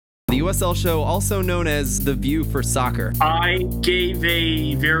The USL show, also known as The View for Soccer. I gave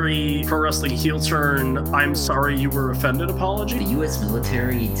a very pro wrestling heel turn, I'm sorry you were offended apology. The U.S.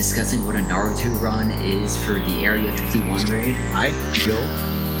 military discussing what a Naruto run is for the Area 51 raid. I feel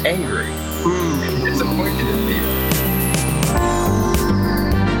angry and disappointed in me.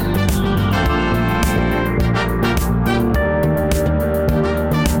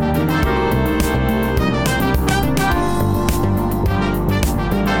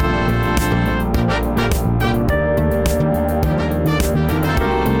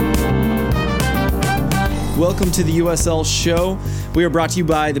 Welcome to the USL show. We are brought to you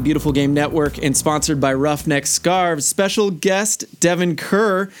by the Beautiful Game Network and sponsored by Roughneck Scarves. Special guest Devon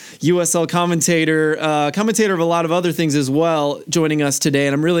Kerr, USL commentator of a lot of other things as well, joining us today.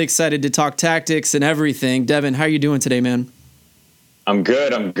 And I'm really excited to talk tactics and everything. Devon, how are you doing today, man? I'm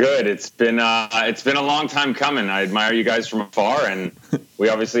good. It's been a long time coming. I admire you guys from afar, and we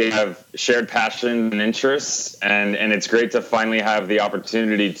obviously have shared passion and interests, and it's great to finally have the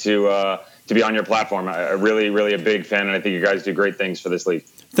opportunity to be on your platform. I'm really a big fan, and I think you guys do great things for this league.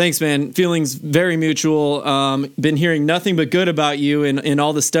 Thanks, man. Feelings very mutual. Been hearing nothing but good about you and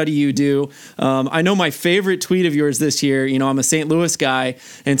all the study you do. I know my favorite tweet of yours this year, I'm a St. Louis guy,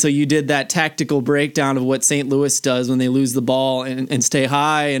 and so you did that tactical breakdown of what St. Louis does when they lose the ball and stay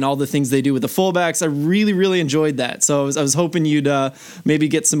high and all the things they do with the fullbacks. I really enjoyed that. So I was hoping you'd maybe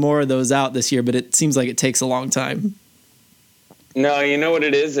get some more of those out this year, but it seems like it takes a long time. No, you know what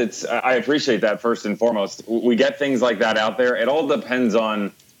it is? I appreciate that first and foremost. We get things like that out there. It all depends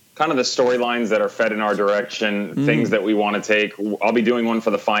on kind of the storylines that are fed in our direction, things that we want to take. I'll be doing one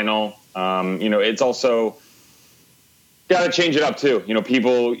for the final. It's also got to change it up too.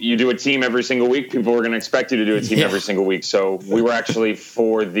 You do a team every single week. People are going to expect you to do a team every single week. So we were actually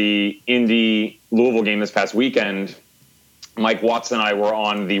for the Indy Louisville game this past weekend. Mike Watts and I were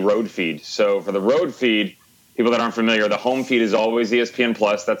on the road feed. So for the road feed, people that aren't familiar, the home feed is always ESPN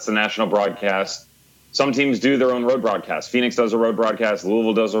Plus. That's the national broadcast. Some teams do their own road broadcast. Phoenix does a road broadcast.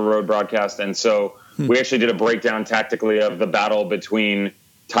 Louisville does a road broadcast. And so we actually did a breakdown tactically of the battle between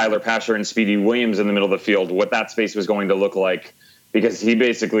Tyler Pasher and Speedy Williams in the middle of the field, what that space was going to look like, because he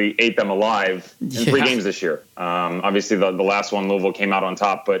basically ate them alive in 3 games this year. Obviously, the last one, Louisville came out on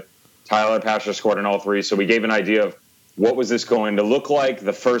top, but Tyler Pasher scored in all 3. So we gave an idea of what was this going to look like.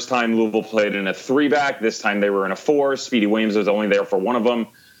 The first time Louisville played in a 3-back. This time they were in a 4. Speedy Williams was only there for one of them.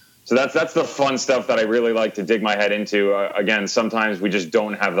 So that's the fun stuff that I really like to dig my head into. Again, sometimes we just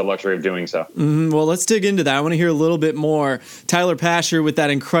don't have the luxury of doing so. Well, let's dig into that. I want to hear a little bit more. Tyler Pasher with that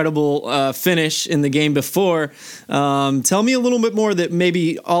incredible finish in the game before. Tell me a little bit more that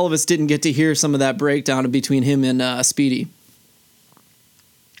maybe all of us didn't get to hear some of that breakdown between him and Speedy.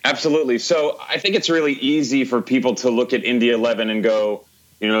 Absolutely. So I think it's really easy for people to look at Indy 11 and go,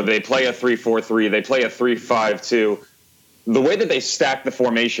 they play a 3-4-3, they play a 3-5-2. The way that they stack the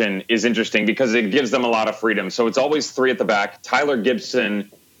formation is interesting because it gives them a lot of freedom. So it's always 3 at the back. Tyler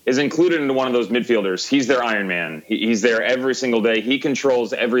Gibson is included into one of those midfielders. He's their Iron Man. He's there every single day. He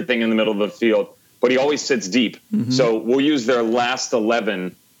controls everything in the middle of the field, but he always sits deep. So we'll use their last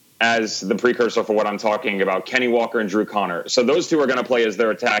 11 as the precursor for what I'm talking about, Kenny Walker and Drew Connor. So those 2 are going to play as their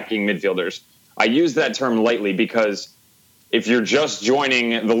attacking midfielders. I use that term lightly because if you're just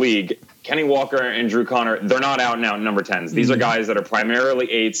joining the league, Kenny Walker and Drew Connor, they're not out and out number 10s. These are guys that are primarily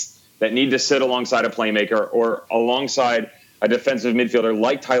 8s that need to sit alongside a playmaker or alongside a defensive midfielder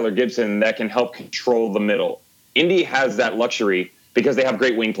like Tyler Gibson that can help control the middle. Indy has that luxury because they have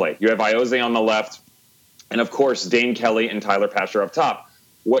great wing play. You have Iose on the left, and of course, Dane Kelly and Tyler Pasher up top.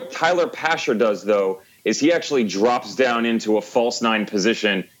 What Tyler Pasher does, though, is he actually drops down into a false 9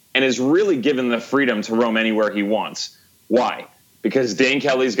 position and is really given the freedom to roam anywhere he wants. Why? Because Dane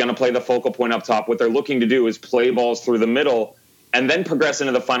Kelly's going to play the focal point up top. What they're looking to do is play balls through the middle and then progress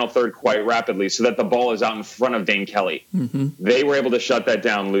into the final third quite rapidly so that the ball is out in front of Dane Kelly. They were able to shut that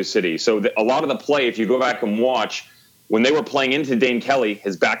down, Lou City. So a lot of the play, if you go back and watch, when they were playing into Dane Kelly,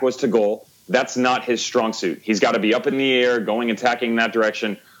 his back was to goal. That's not his strong suit. He's got to be up in the air, attacking that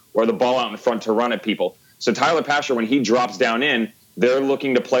direction, or the ball out in front to run at people. So Tyler Pasher, when he drops down in, they're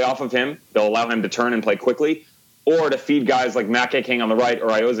looking to play off of him. They'll allow him to turn and play quickly, or to feed guys like Matt King on the right or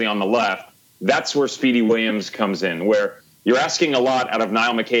Iose on the left. That's where Speedy Williams comes in, where you're asking a lot out of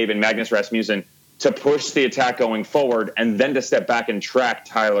Niall McCabe and Magnus Rasmussen to push the attack going forward and then to step back and track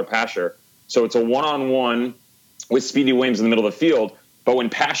Tyler Pasher. So it's a one-on-one with Speedy Williams in the middle of the field. But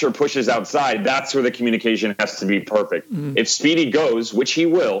when Pasher pushes outside, that's where the communication has to be perfect. If Speedy goes, which he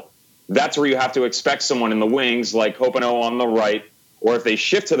will, that's where you have to expect someone in the wings like Hopano on the right, or if they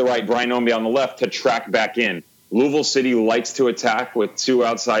shift to the right, Brian Omby on the left to track back in. Louisville City likes to attack with 2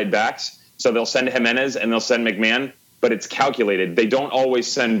 outside backs. So they'll send Jimenez and they'll send McMahon, but it's calculated. They don't always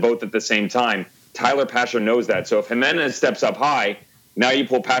send both at the same time. Tyler Pasher knows that. So if Jimenez steps up high, now you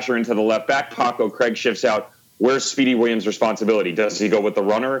pull Pasher into the left back. Paco Craig shifts out. Where's Speedy Williams' responsibility? Does he go with the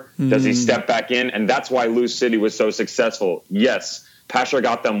runner? Does he step back in? And that's why Lou City was so successful. Yes, Pasher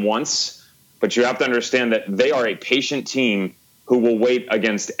got them once, but you have to understand that they are a patient team who will wait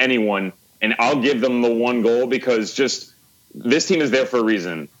against anyone. And I'll give them the one goal because just this team is there for a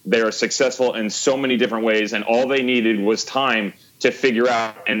reason. They are successful in so many different ways, and all they needed was time to figure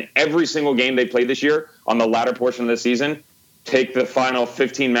out. And every single game they played this year on the latter portion of the season, take the final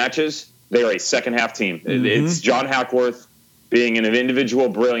 15 matches, they are a second-half team. It's John Hackworth being an individual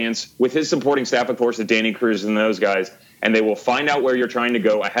brilliance with his supporting staff, of course, the Danny Cruz and those guys, and they will find out where you're trying to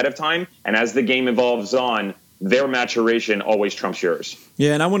go ahead of time. And as the game evolves on, their maturation always trumps yours.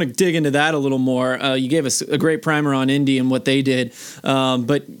 Yeah, and I want to dig into that a little more. You gave us a great primer on Indy and what they did.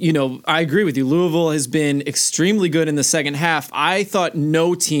 But, you know, I agree with you. Louisville has been extremely good in the second half. I thought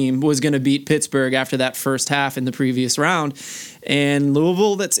no team was going to beat Pittsburgh after that first half in the previous round. And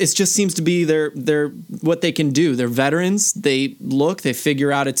Louisville, it just seems to be their what they can do. They're veterans. They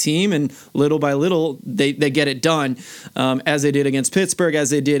figure out a team, and little by little, they get it done, as they did against Pittsburgh, as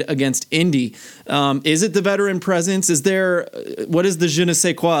they did against Indy. Is it the veteran presence? What is the je ne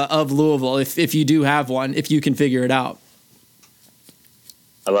sais quoi of Louisville, if you do have one, if you can figure it out?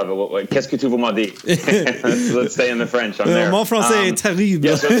 I love it. Qu'est-ce que tu m'as dit? Let's stay in the French. I'm there. Mon français est terrible.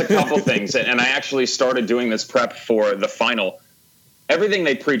 Yeah, so it's a couple things. And I actually started doing this prep for the final. Everything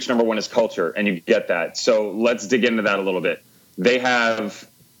they preach, number one, is culture, and you get that. So let's dig into that a little bit. They have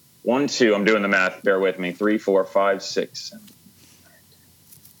 1, 2, I'm doing the math, bear with me, 3, 4, 5, 6, 7.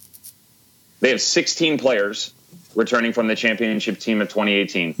 They have 16 players returning from the championship team of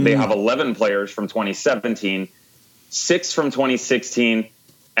 2018. They have 11 players from 2017, 6 from 2016,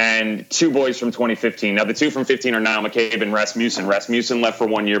 and 2 boys from 2015. Now, the 2 from 15 are Niall McCabe and Rasmussen. Rasmussen left for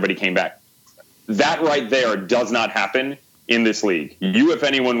 1 year, but he came back. That right there does not happen in this league. You, if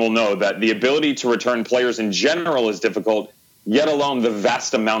anyone, will know that the ability to return players in general is difficult, yet alone the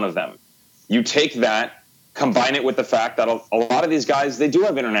vast amount of them. You take that, combine it with the fact that a lot of these guys, they do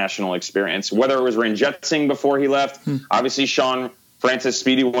have international experience, whether it was Ranjit Singh before he left, obviously Sean Francis,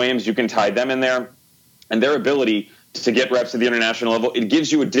 Speedy Williams, you can tie them in there, and their ability to get reps at the international level, it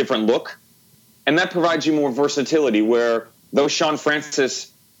gives you a different look, and that provides you more versatility, where though Sean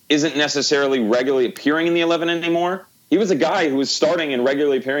Francis isn't necessarily regularly appearing in the 11 anymore, he was a guy who was starting and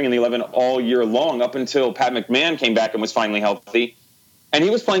regularly appearing in the 11 all year long up until Pat McMahon came back and was finally healthy. And he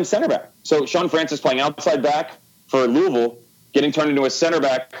was playing center back. So Sean Francis playing outside back for Louisville, getting turned into a center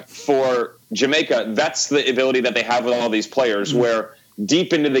back for Jamaica. That's the ability that they have with all these players, where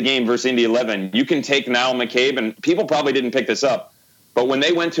deep into the game versus Indy 11, you can take Niall McCabe, and people probably didn't pick this up, but when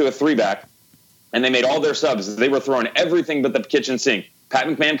they went to a 3-back and they made all their subs, they were throwing everything but the kitchen sink. Pat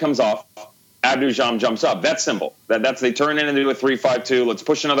McMahon comes off, Abdou Jam jumps up. That's simple. They turn it into a 3-5-2. Let's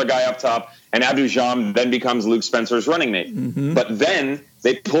push another guy up top, and Abdou Jam then becomes Luke Spencer's running mate. But then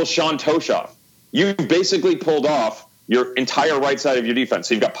they pull Sean Tosh off. You basically pulled off your entire right side of your defense.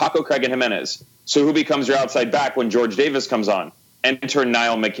 So you've got Paco Craig and Jimenez. So who becomes your outside back when George Davis comes on? Enter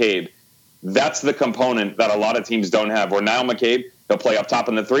Niall McCabe. That's the component that a lot of teams don't have, where Niall McCabe, he'll play up top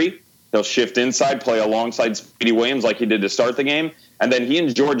in the 3. He'll shift inside, play alongside Speedy Williams like he did to start the game. And then he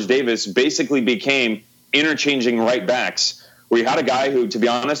and George Davis basically became interchanging right backs, where you had a guy who, to be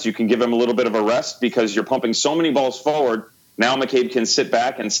honest, you can give him a little bit of a rest because you're pumping so many balls forward. Now McCabe can sit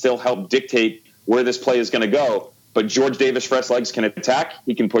back and still help dictate where this play is going to go. But George Davis, fresh legs, can attack.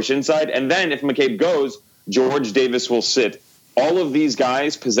 He can push inside. And then if McCabe goes, George Davis will sit. All of these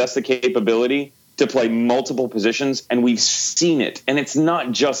guys possess the capability to play multiple positions, and we've seen it. And it's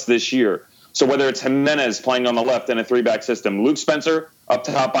not just this year. So whether it's Jimenez playing on the left in a 3-back system, Luke Spencer up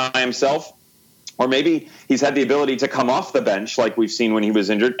top by himself, or maybe he's had the ability to come off the bench like we've seen when he was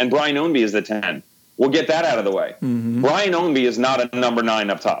injured, and Brian Ownby is the 10. We'll get that out of the way. Brian Ownby is not a number 9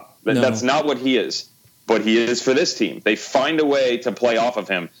 up top. No. That's not what he is. But he is for this team. They find a way to play off of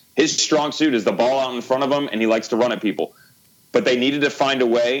him. His strong suit is the ball out in front of him, and he likes to run at people. But they needed to find a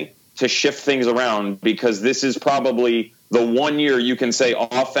way to shift things around, because this is probably the one year you can say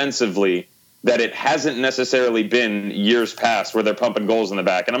offensively that it hasn't necessarily been years past where they're pumping goals in the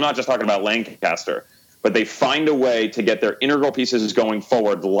back. And I'm not just talking about Lancaster, but they find a way to get their integral pieces going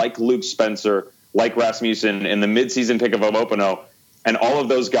forward, like Luke Spencer, like Rasmussen, in the midseason pick of Omopano. And all of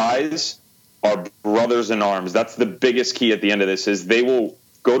those guys are brothers in arms. That's the biggest key at the end of this, is they will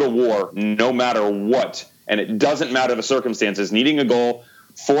go to war no matter what. And it doesn't matter the circumstances. Needing a goal,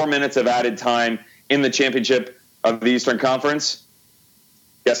 4 minutes of added time in the championship, of the Eastern Conference,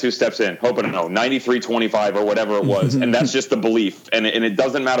 guess who steps in? Hope and no, 93-25 or whatever it was. And that's just the belief. And it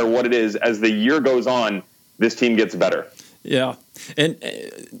doesn't matter what it is. As the year goes on, this team gets better. Yeah. And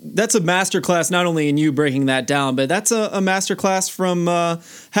that's a masterclass, not only in you breaking that down, but that's a masterclass from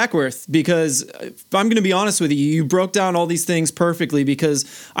Hackworth, because if I'm going to be honest with you, you broke down all these things perfectly,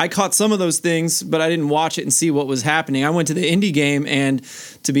 because I caught some of those things, but I didn't watch it and see what was happening. I went to the Indy game, and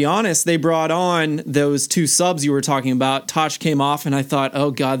to be honest, they brought on those two subs you were talking about. Tosh came off, and I thought,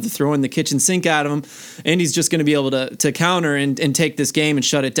 oh God, they're throwing the kitchen sink at him. Indy's just going to be able to counter and take this game and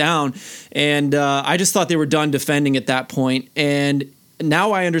shut it down. And I just thought they were done defending at that point. And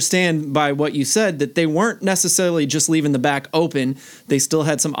now I understand by what you said that they weren't necessarily just leaving the back open. They still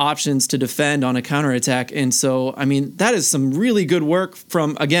had some options to defend on a counterattack. And so, I mean, that is some really good work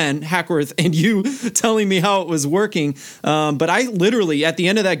from, again, Hackworth and you telling me how it was working. But I literally, at the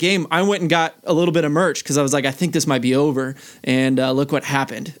end of that game, I went and got a little bit of merch because I was like, I think this might be over. And look what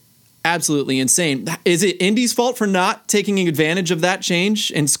happened. Absolutely insane. Is it Indy's fault for not taking advantage of that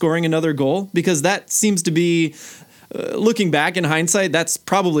change and scoring another goal? Because that seems to be... looking back in hindsight, that's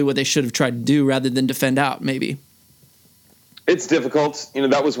probably what they should have tried to do rather than defend out, maybe. It's difficult.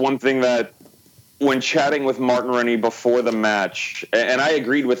 That was one thing that when chatting with Martin Rennie before the match, and I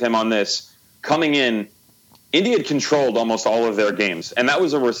agreed with him on this, coming in, Indy had controlled almost all of their games. And that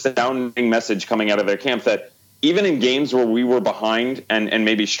was a resounding message coming out of their camp that even in games where we were behind and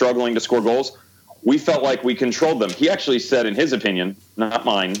maybe struggling to score goals, we felt like we controlled them. He actually said, in his opinion, not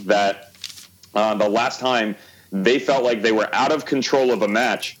mine, that the last time they felt like they were out of control of a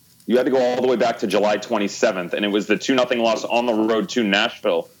match, you had to go all the way back to July 27th, and it was the 2-0 loss on the road to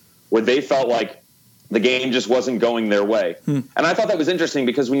Nashville, where they felt like the game just wasn't going their way. And I thought that was interesting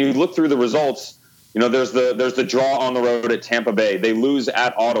because when you look through the results, there's the draw on the road at Tampa Bay. They lose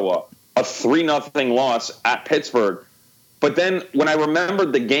at Ottawa, a 3-0 loss at Pittsburgh. But then when I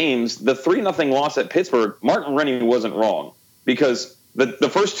remembered the games, the 3-0 loss at Pittsburgh, Martin Rennie wasn't wrong, because the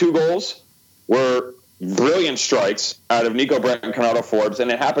first two goals were brilliant strikes out of Nico Brent and Conrado Forbes, and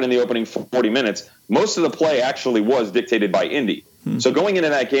it happened in the opening 40 minutes. Most of the play actually was dictated by Indy. So going into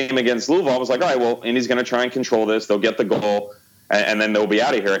that game against Louisville, I was like, all right, well, Indy's going to try and control this. They'll get the goal, and then they'll be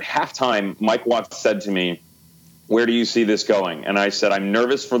out of here. At halftime, Mike Watts said to me, where do you see this going? And I said, I'm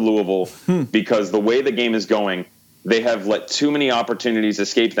nervous for Louisville because the way the game is going, they have let too many opportunities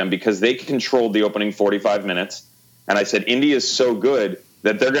escape them because they controlled the opening 45 minutes. And I said, Indy is so good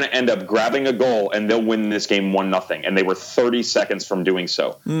that they're going to end up grabbing a goal and they'll win this game 1-0. And they were 30 seconds from doing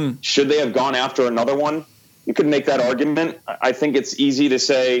so. Should they have gone after another one? You could make that argument. I think it's easy to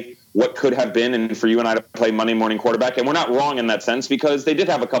say what could have been and for you and I to play Monday morning quarterback. And we're not wrong in that sense because they did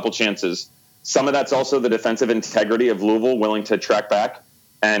have a couple chances. Some of that's also the defensive integrity of Louisville willing to track back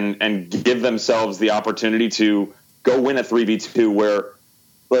and give themselves the opportunity to go win a 3v2 where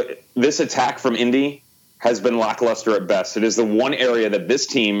this attack from Indy has been lackluster at best. It is the one area that this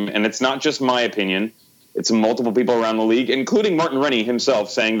team, and it's not just my opinion, it's multiple people around the league, including Martin Rennie himself,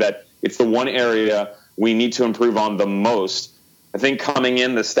 saying that it's the one area we need to improve on the most. I think coming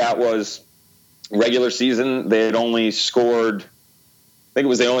in, the stat was regular season, they had only scored, they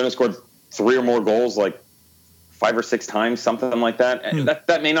only scored 3 or more goals, like 5 or 6 times, something like that.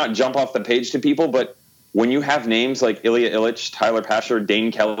 That may not jump off the page to people, but when you have names like Ilya Illich, Tyler Pasher,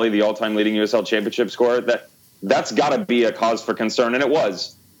 Dane Kelly, the all-time leading USL championship scorer, that's got to be a cause for concern, and it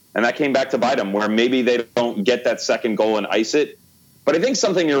was. And that came back to bite them, where maybe they don't get that second goal and ice it. But I think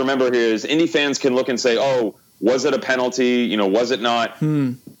something to remember here is Indy fans can look and say, oh, was it a penalty? Was it not?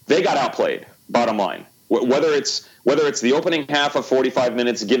 They got outplayed, bottom line. Whether it's the opening half of 45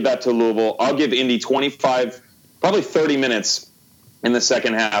 minutes, give that to Louisville. I'll give Indy 25, probably 30 minutes in the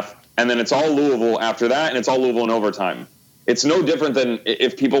second half. And then it's all Louisville after that, and it's all Louisville in overtime. It's no different than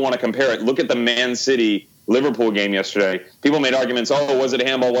if people want to compare it. Look at the Man City-Liverpool game yesterday. People made arguments, oh, was it a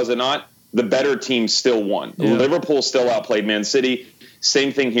handball, was it not? The better team still won. Yeah. Liverpool still outplayed Man City.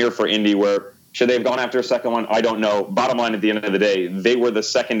 Same thing here for Indy, where should they have gone after a second one? I don't know. Bottom line, at the end of the day, they were the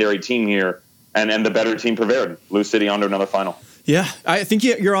secondary team here, and the better team prevailed. Lou City on to another final. Yeah, I think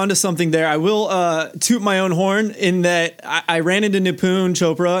you're onto something there. I will toot my own horn in that I ran into Nipun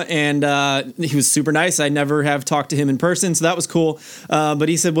Chopra, and he was super nice. I never have talked to him in person, so that was cool. But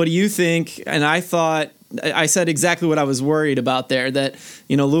he said, what do you think? And I thought I said exactly what I was worried about there, that,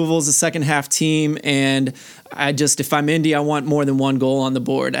 Louisville's a second half team, and if I'm Indy, I want more than one goal on the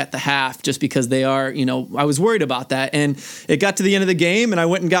board at the half, just because they are, I was worried about that. And it got to the end of the game, and I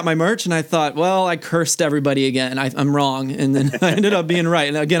went and got my merch, and I thought, well, I cursed everybody again. I'm wrong. And then I ended up being right.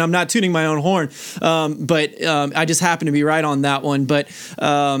 And again, I'm not tooting my own horn, but I just happened to be right on that one. But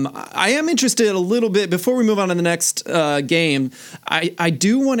I am interested a little bit, before we move on to the next game, I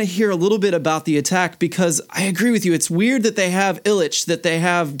do want to hear a little bit about the attack, because I agree with you. It's weird that they have Illich, that they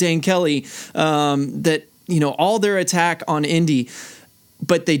have Dane Kelly, that, all their attack on Indy,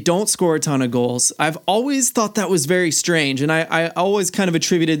 but they don't score a ton of goals. I've always thought that was very strange, and I always kind of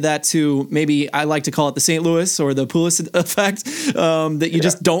attributed that to, maybe I like to call it the St. Louis or the Pulis effect, that you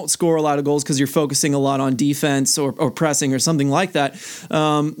just don't score a lot of goals because you're focusing a lot on defense or pressing or something like that.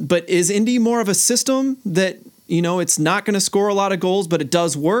 But is Indy more of a system that, it's not going to score a lot of goals, but it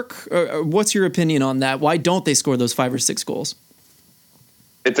does work? Or what's your opinion on that? Why don't they score those 5 or 6 goals?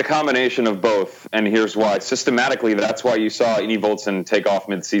 It's a combination of both, and here's why. Systematically, that's why you saw Indy Voltson take off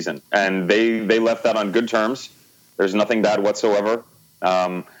mid-season, and they left that on good terms. There's nothing bad whatsoever.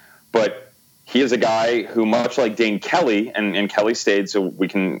 But he is a guy who, much like Dane Kelly, and Kelly stayed, so we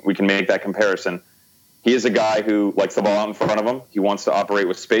can make that comparison. He is a guy who likes the ball out in front of him. He wants to operate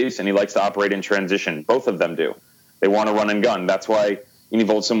with space, and he likes to operate in transition. Both of them do. They want to run and gun. That's why Indy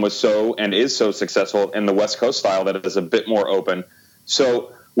Voltson was so and is so successful in the West Coast style that is a bit more open.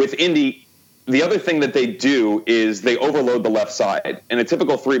 So with Indy, the other thing that they do is they overload the left side. In a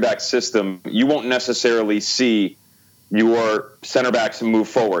typical 3-back system, you won't necessarily see your center backs move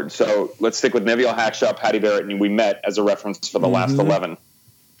forward. So let's stick with Neville Hackshaw, Patty Barrett, and we met as a reference for the last 11.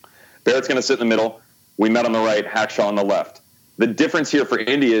 Barrett's going to sit in the middle. We met on the right, Hackshaw on the left. The difference here for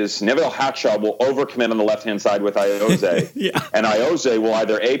Indy is Neville Hackshaw will overcommit on the left-hand side with Iose. And Iose will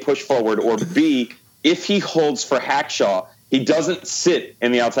either A, push forward, or B, if he holds for Hackshaw, he doesn't sit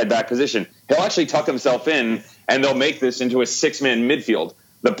in the outside back position. He'll actually tuck himself in, and they'll make this into a 6-man midfield.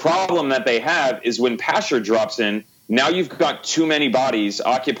 The problem that they have is when Pasher drops in, now you've got too many bodies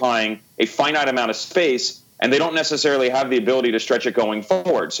occupying a finite amount of space, and they don't necessarily have the ability to stretch it going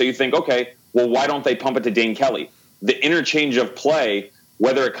forward. So you think, okay, well, why don't they pump it to Dane Kelly? The interchange of play,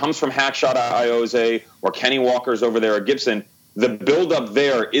 whether it comes from Hackshaw to Iose or Kenny Walker's over there or Gibson, the buildup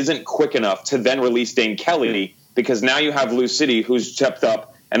there isn't quick enough to then release Dane Kelly, because now you have Lou City, who's stepped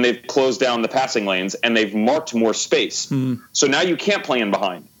up and they've closed down the passing lanes and they've marked more space. So now you can't play in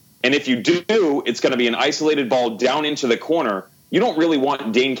behind. And if you do, it's going to be an isolated ball down into the corner. You don't really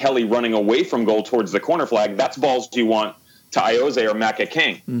want Dane Kelly running away from goal towards the corner flag. That's balls you want to Iose or Macca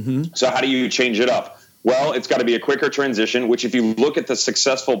King. So how do you change it up? Well, it's got to be a quicker transition, which if you look at the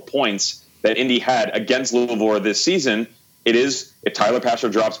successful points that Indy had against Louisville this season, it is, if Tyler Pasher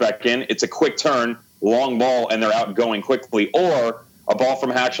drops back in, it's a quick turn, long ball, and they're out going quickly. Or a ball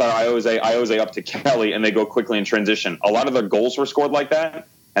from Hackshaw, Iose up to Kelly, and they go quickly in transition. A lot of their goals were scored like that,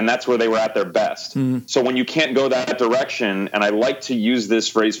 and that's where they were at their best. So when you can't go that direction, and I like to use this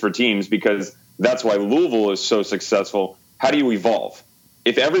phrase for teams because that's why Louisville is so successful, how do you evolve?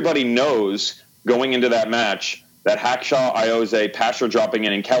 If everybody knows going into that match that Hackshaw, Iose, Pasher dropping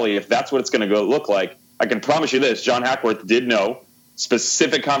in, and Kelly, if that's what it's going to go look like, I can promise you this, John Hackworth did know.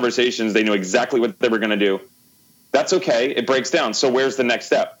 Specific conversations, they knew exactly what they were going to do. That's okay. It breaks down. So where's the next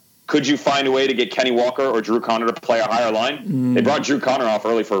step? Could you find a way to get Kenny Walker or Drew Connor to play a higher line? They brought Drew Connor off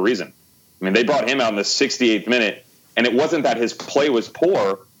early for a reason. I mean, they brought him out in the 68th minute, and it wasn't that his play was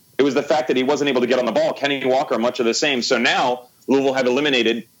poor. It was the fact that he wasn't able to get on the ball. Kenny Walker, much of the same. So now Louisville have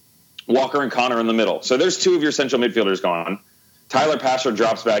eliminated Walker and Connor in the middle. So there's 2 of your central midfielders gone. Tyler Pasher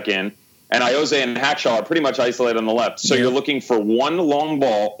drops back in. And Iose and Hackshaw are pretty much isolated on the left. So you're looking for one long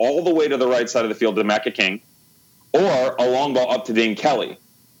ball all the way to the right side of the field to Macca King, or a long ball up to Dane Kelly.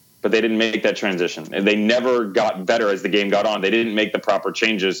 But they didn't make that transition. And they never got better as the game got on. They didn't make the proper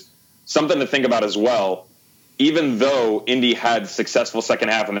changes. Something to think about as well, even though Indy had successful second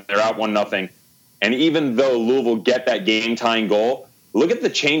half and they're out 1-0, and even though Louisville get that game-tying goal, look at the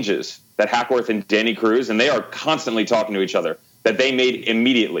changes that Hackworth and Danny Cruz, and they are constantly talking to each other, that they made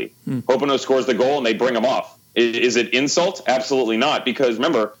immediately. Hopino scores the goal and they bring him off. Is it insult? Absolutely not. Because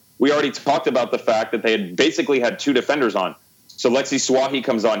remember, we already talked about the fact that they had basically had 2 defenders on. So Lexi Swahi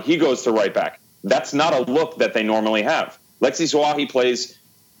comes on. He goes to right back. That's not a look that they normally have. Lexi Swahi plays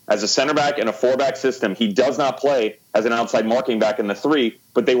as a center back in a 4-back system. He does not play as an outside marking back in the 3,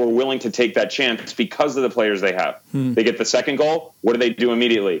 but they were willing to take that chance because of the players they have. They get the second goal. What do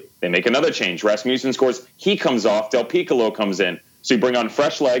immediately? They make another change. Rasmussen scores. He comes off. Del Piccolo comes in. So you bring on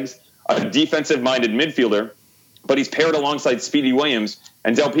fresh legs, a defensive-minded midfielder, but he's paired alongside Speedy Williams,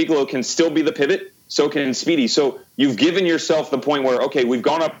 and Del Piccolo can still be the pivot, So can Speedy. So you've given yourself the point where, okay, we've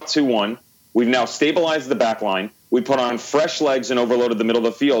gone up 2-1. We've now stabilized the back line. We put on fresh legs and overloaded the middle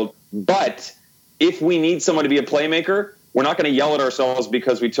of the field. But if we need someone to be a playmaker, we're not going to yell at ourselves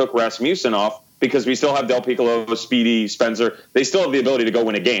because we took Rasmussen off, because we still have Del Piccolo, Speedy, Spencer. They still have the ability to go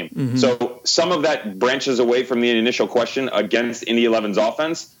win a game. Mm-hmm. So some of that branches away from the initial question against Indy 11's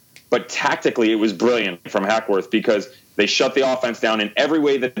offense. But tactically, it was brilliant from Hackworth because they shut the offense down in every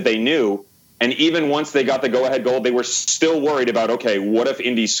way that they knew. And even once they got the go-ahead goal, they were still worried about, okay, what if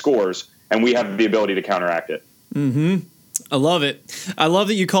Indy scores and we have the ability to counteract it? Mm-hmm. I love it. I love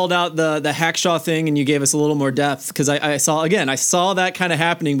that you called out the Hackshaw thing and you gave us a little more depth, because I saw that kind of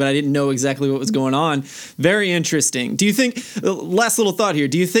happening, but I didn't know exactly what was going on. Very interesting. Do you think, last little thought here,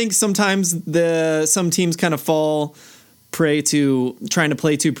 do you think sometimes some teams kind of fall prey to trying to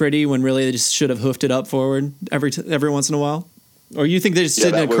play too pretty when really they just should have hoofed it up forward every once in a while? Or you think they just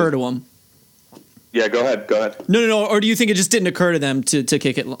didn't occur to them? Yeah, go ahead. No. Or do you think it just didn't occur to them to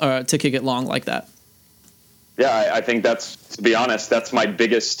kick it long like that? Yeah, I think to be honest, that's my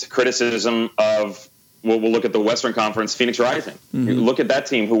biggest criticism of, we'll look at the Western Conference, Phoenix Rising. Mm-hmm. You look at that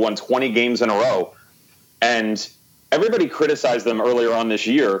team who won 20 games in a row, and everybody criticized them earlier on this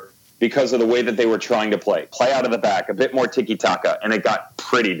year because of the way that they were trying to play out of the back, a bit more tiki-taka, and it got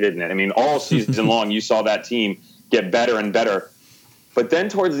pretty, didn't it? I mean, all season long, you saw that team get better and better. But then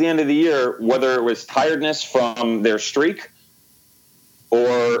towards the end of the year, whether it was tiredness from their streak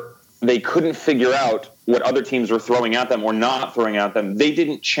or they couldn't figure out what other teams were throwing at them or not throwing at them, they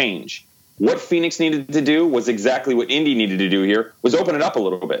didn't change. What Phoenix needed to do was exactly what Indy needed to do here, was open it up a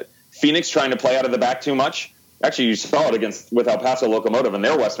little bit. Phoenix trying to play out of the back too much. Actually, you saw it with El Paso Locomotive in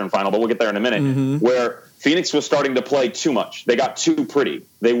their Western final, but we'll get there in a minute, where Phoenix was starting to play too much. They got too pretty.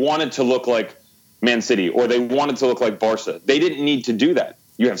 They wanted to look like Man City, or they wanted to look like Barca. They didn't need to do that.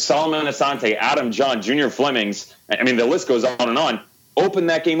 You have Solomon Asante, Adam John, Junior Flemings. I mean, the list goes on and on. Open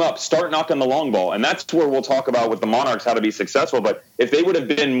that game up. Start knocking the long ball. And that's where we'll talk about with the Monarchs how to be successful. But if they would have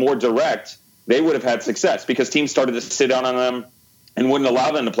been more direct, they would have had success, because teams started to sit down on them and wouldn't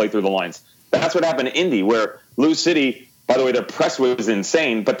allow them to play through the lines. That's what happened to Indy, where Lou City, by the way, their press was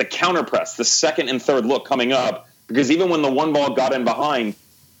insane, but the counter press, the second and third look coming up, because even when the one ball got in behind,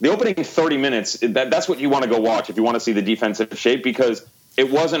 the opening 30 minutes, that's what you want to go watch if you want to see the defensive shape, because it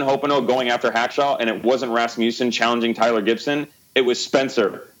wasn't Hopino going after Hackshaw, and it wasn't Rasmussen challenging Tyler Gibson. It was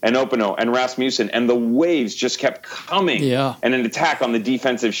Spencer and Hopino and Rasmussen, and the waves just kept coming and an attack on the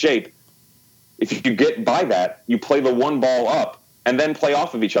defensive shape. If you get by that, you play the one ball up and then play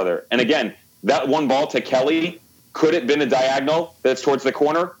off of each other. And again, that one ball to Kelly, could it have been a diagonal that's towards the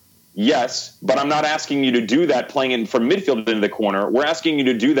corner? Yes, but I'm not asking you to do that playing in from midfield into the corner. We're asking you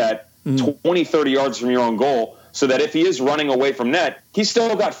to do that 20, 30 yards from your own goal, so that if he is running away from net, he's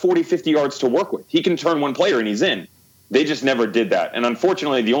still got 40, 50 yards to work with. He can turn one player and he's in. They just never did that. And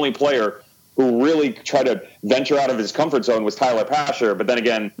unfortunately, the only player who really tried to venture out of his comfort zone was Tyler Pasher. But then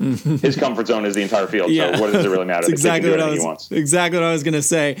again, his comfort zone is the entire field. So what does it really matter? Exactly what I was going to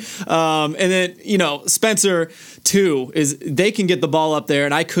say. And then, Spencer, too, is they can get the ball up there.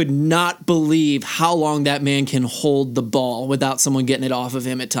 And I could not believe how long that man can hold the ball without someone getting it off of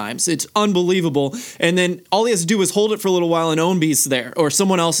him at times. It's unbelievable. And then all he has to do is hold it for a little while and Ownby's there or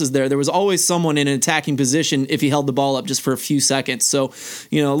someone else is there. There was always someone in an attacking position if he held the ball up just for a few seconds. So,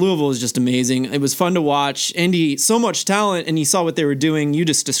 Louisville is just amazing. It was fun to watch. Indy, so much talent, and you saw what they were doing. You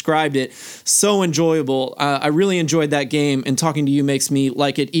just described it. So enjoyable. I really enjoyed that game, and talking to you makes me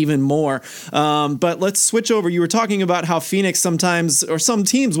like it even more. But let's switch over. You were talking about how Phoenix sometimes, or some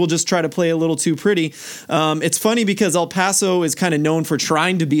teams, will just try to play a little too pretty. It's funny because El Paso is kind of known for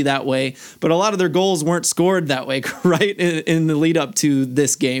trying to be that way, but a lot of their goals weren't scored that way, right, in the lead up to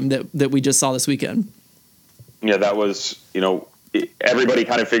this game that we just saw this weekend. Yeah, that was, everybody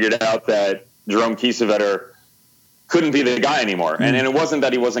kind of figured out that Jerome Kiesewetter couldn't be the guy anymore. And it wasn't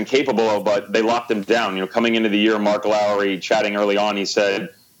that he wasn't capable, but they locked him down. Coming into the year, Mark Lowry chatting early on, he said,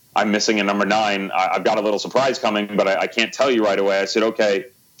 I'm missing a number 9. I've got a little surprise coming, but I can't tell you right away. I said, okay,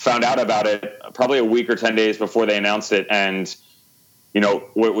 found out about it probably a week or 10 days before they announced it. And, he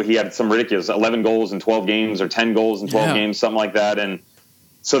had some ridiculous 11 goals in 12 games or 10 goals in 12 games, something like that. And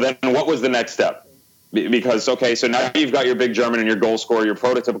so then what was the next step? Because, okay, so now you've got your big German and your goal scorer, your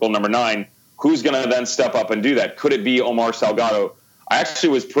prototypical number 9. Who's going to then step up and do that? Could it be Omar Salgado? I actually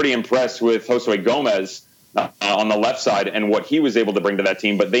was pretty impressed with Josue Gomez on the left side and what he was able to bring to that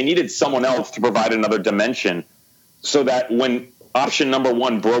team. But they needed someone else to provide another dimension so that when option number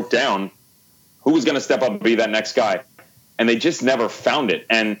 1 broke down, who was going to step up and be that next guy? And they just never found it.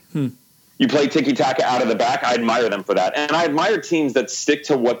 And, you play tiki-taka out of the back. I admire them for that. And I admire teams that stick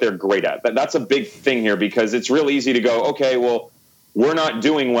to what they're great at. That's a big thing here because it's real easy to go, okay, well, we're not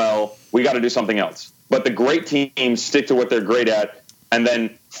doing well. We got to do something else. But the great teams stick to what they're great at and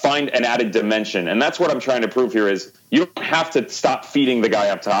then find an added dimension. And that's what I'm trying to prove here is you don't have to stop feeding the guy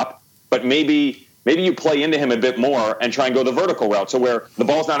up top, but maybe you play into him a bit more and try and go the vertical route. So where the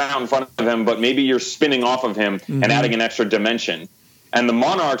ball's not out in front of him, but maybe you're spinning off of him and adding an extra dimension. And the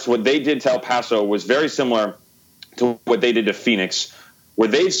Monarchs, what they did to El Paso was very similar to what they did to Phoenix, where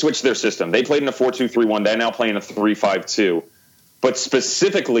they switched their system. They played in a 4-2-3-1. They're now playing a 3-5-2. But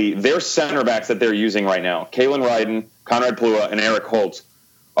specifically, their center backs that they're using right now, Kalen Ryden, Conrad Plua, and Eric Holt,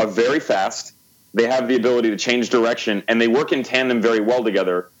 are very fast. They have the ability to change direction, and they work in tandem very well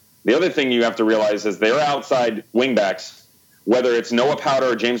together. The other thing you have to realize is their outside wingbacks, whether it's Noah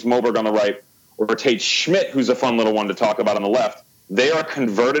Powder or James Moberg on the right, or Tate Schmidt, who's a fun little one to talk about on the left, they are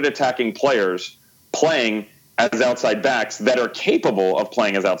converted attacking players playing as outside backs that are capable of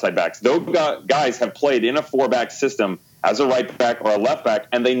playing as outside backs. Those guys have played in a 4-back system as a right back or a left back,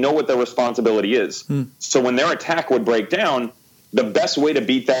 and they know what their responsibility is. So when their attack would break down, the best way to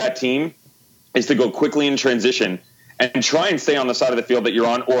beat that team is to go quickly in transition and try and stay on the side of the field that you're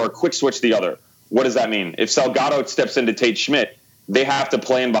on or a quick switch the other. What does that mean? If Salgado steps into Tate Schmidt, they have to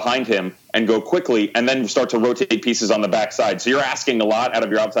play in behind him and go quickly and then start to rotate pieces on the backside. So you're asking a lot out of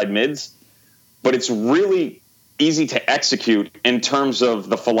your outside mids, but it's really easy to execute in terms of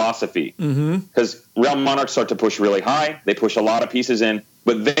the philosophy. Because Real Monarchs start to push really high. They push a lot of pieces in,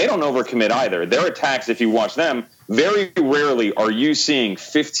 but they don't overcommit either. Their attacks, if you watch them, very rarely are you seeing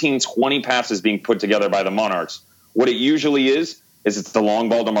 15, 20 passes being put together by the Monarchs. What it usually is it's the long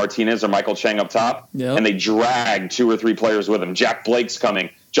ball to Martinez or Michael Chang up top, and they drag 2 or 3 players with them. Jack Blake's coming.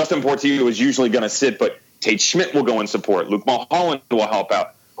 Justin Portillo is usually going to sit, but Tate Schmidt will go and support. Luke Mulholland will help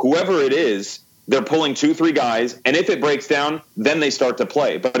out. Whoever it is, they're pulling 2-3 guys, and if it breaks down, then they start to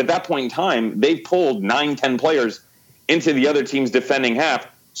play. But at that point in time, they've pulled 9-10 players into the other team's defending half.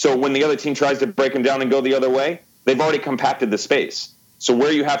 So when the other team tries to break them down and go the other way, they've already compacted the space. So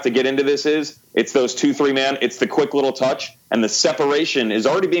where you have to get into this is it's those 2-3 man, it's the quick little touch, and the separation is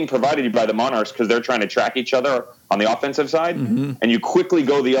already being provided by the Monarchs because they're trying to track each other on the offensive side, and you quickly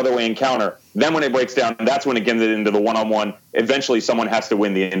go the other way and counter. Then when it breaks down, that's when it gets into the one-on-one. Eventually someone has to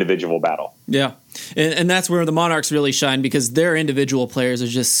win the individual battle. Yeah, and that's where the Monarchs really shine because their individual players are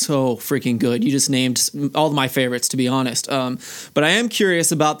just so freaking good. You just named all of my favorites, to be honest. But I am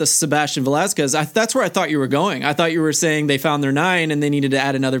curious about the Sebastian Velasquez. That's where I thought you were going. I thought you were saying they found their 9 and they needed to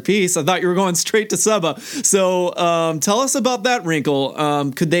add another piece. I thought you were going straight to Seba. So tell us about that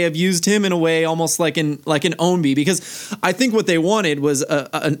wrinkle. Could they have used him in a way almost like an Ownby? Because I think what they wanted was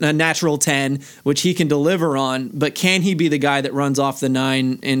a natural 10, which he can deliver on. But can he be the guy that runs off the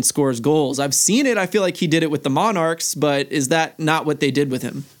 9 and scores goals? I've seen it. I feel like he did it with the Monarchs, but is that not what they did with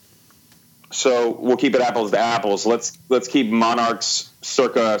him? So we'll keep it apples to apples. Let's keep Monarchs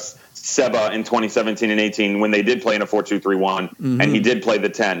circa Seba in 2017 and 18 when they did play in a 4-2-3-1, and he did play the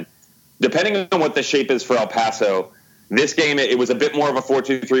 10. Depending on what the shape is for El Paso, this game, it was a bit more of a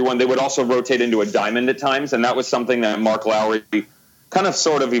 4-2-3-1. They would also rotate into a diamond at times, and that was something that Mark Lowry kind of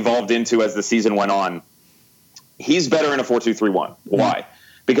sort of evolved into as the season went on. He's better in a 4-2-3-1. Why?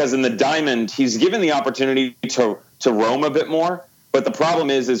 Because in the diamond, he's given the opportunity to roam a bit more, but the problem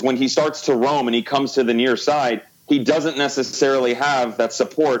is when he starts to roam and he comes to the near side, he doesn't necessarily have that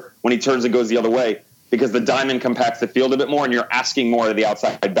support when he turns and goes the other way because the diamond compacts the field a bit more and you're asking more of the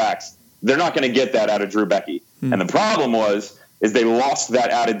outside backs. They're not going to get that out of Drew Becky. And the problem is they lost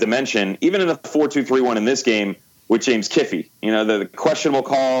that added dimension, even in the 4-2-3-1 in this game with James Kiffey. You know, the questionable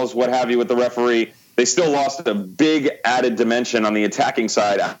calls, what have you with the referee, they still lost a big added dimension on the attacking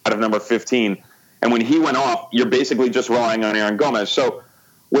side out of number 15. And when he went off, you're basically just relying on Aaron Gomez. So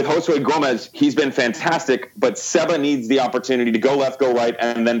with Josue Gomez, he's been fantastic, but Seba needs the opportunity to go left, go right,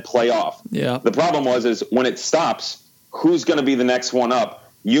 and then play off. Yeah. The problem is when it stops, who's going to be the next one up?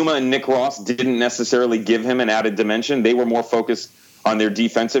 Yuma and Nick Ross didn't necessarily give him an added dimension. They were more focused on their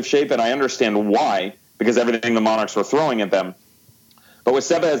defensive shape, and I understand why, because everything the Monarchs were throwing at them. But with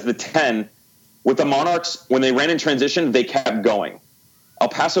Seba as the 10, with the Monarchs, when they ran in transition, they kept going. El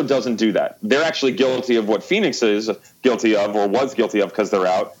Paso doesn't do that. They're actually guilty of what Phoenix is guilty of or was guilty of because they're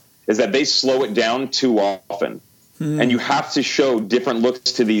out, is that they slow it down too often. And you have to show different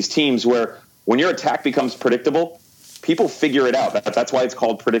looks to these teams where when your attack becomes predictable, people figure it out. That's why it's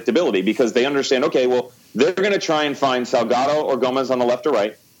called predictability, because they understand, okay, well, they're going to try and find Salgado or Gomez on the left or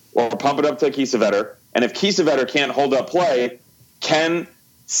right, or pump it up to Kiesewetter. And if Kiesewetter can't hold up play, can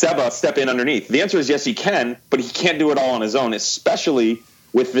Seba step in underneath? The answer is yes, he can, but he can't do it all on his own, especially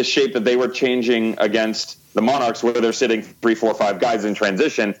with the shape that they were changing against the Monarchs, where they're sitting 3, 4, 5 guys in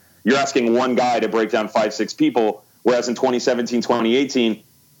transition, you're asking one guy to break down 5, 6 people, whereas in 2017, 2018,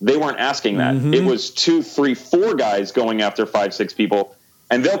 they weren't asking that. It was 2, 3, 4 guys going after 5, 6 people,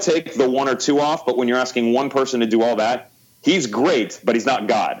 and they'll take the 1 or 2 off, but when you're asking one person to do all that, he's great, but he's not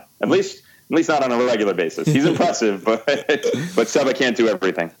God. At least not on a regular basis. He's impressive, but Seba can't do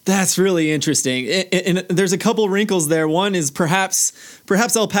everything. That's really interesting. And there's a couple wrinkles there. One is perhaps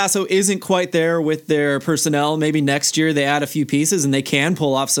El Paso isn't quite there with their personnel. Maybe next year they add a few pieces and they can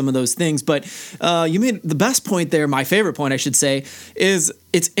pull off some of those things. But you made the best point there, my favorite point, I should say, is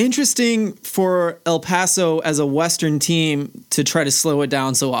it's interesting for El Paso as a Western team to try to slow it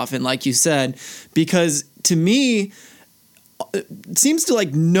down so often, like you said, because to me, it seems to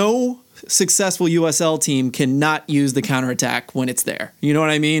like no successful USL team cannot use the counterattack when it's there. You know what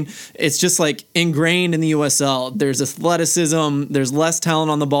I mean? It's just like ingrained in the USL. There's athleticism. There's less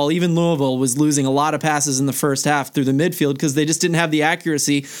talent on the ball. Even Louisville was losing a lot of passes in the first half through the midfield because they just didn't have the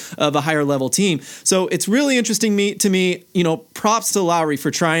accuracy of a higher level team. So it's really interesting to me, you know, props to Lowry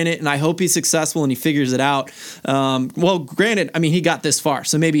for trying it, and I hope he's successful and he figures it out. Well, granted, I mean, he got this far,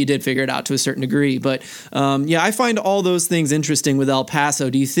 so maybe he did figure it out to a certain degree. But yeah, I find all those things interesting with El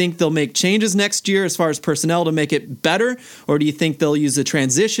Paso. Do you think they'll make changes next year as far as personnel to make it better, or do you think they'll use the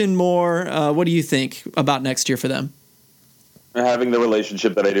transition more? What do you think about next year for them? Having the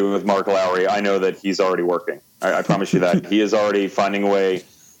relationship that I do with Mark Lowry, I know that he's already working. I promise you that. He is already finding a way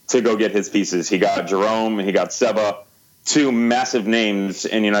to go get his pieces. He got Jerome, he got Seba, 2 massive names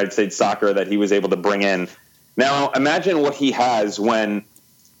in United States soccer that he was able to bring in. Now, imagine what he has when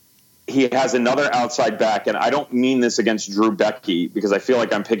he has another outside back, and I don't mean this against Drew Becky because I feel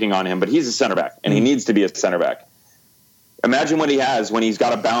like I'm picking on him, but he's a center back, and he needs to be a center back. Imagine what he has when he's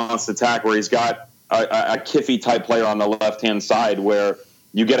got a balanced attack, where he's got a Kiffy-type player on the left-hand side where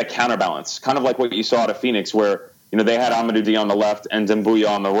you get a counterbalance, kind of like what you saw out of Phoenix, where they had Amadou Di on the left and Doumbouya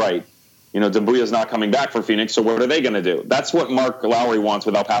on the right. Doumbouya's not coming back for Phoenix, so what are they going to do? That's what Mark Lowry wants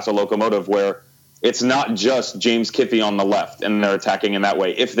with El Paso Locomotive, where it's not just James Kiffy on the left and they're attacking in that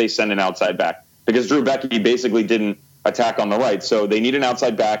way if they send an outside back, because Drew Becky basically didn't attack on the right. So they need an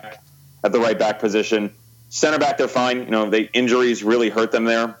outside back at the right back position. Center back, they're fine. The injuries really hurt them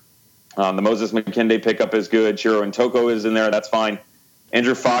there. The Moses McKinney pickup is good. Chiro Ntoko is in there. That's fine.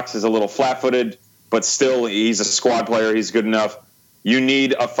 Andrew Fox is a little flat-footed, but still he's a squad player. He's good enough. You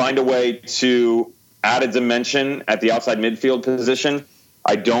need find a way to add a dimension at the outside midfield position.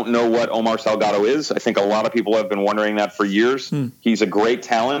 I don't know what Omar Salgado is. I think a lot of people have been wondering that for years. He's a great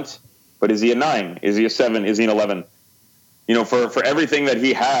talent, but is he a 9? Is he a 7? Is he an 11? For everything that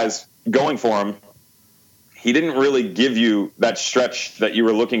he has going for him, he didn't really give you that stretch that you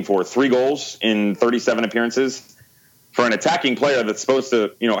were looking for. 3 goals in 37 appearances. For an attacking player that's supposed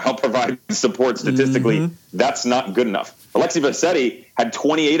to, help provide support statistically, that's not good enough. Alexi Bassetti had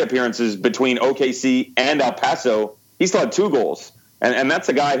 28 appearances between OKC and El Paso. He still had 2 goals. And that's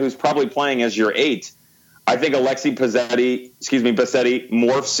a guy who's probably playing as your 8. I think Alexi Bassetti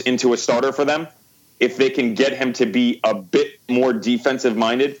morphs into a starter for them if they can get him to be a bit more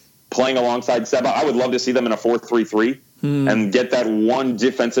defensive-minded, playing alongside Seba. I would love to see them in a 4-3-3 and get that one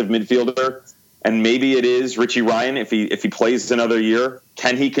defensive midfielder. And maybe it is Richie Ryan if he plays another year.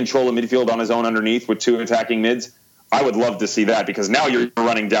 Can he control a midfield on his own underneath with 2 attacking mids? I would love to see that, because now you're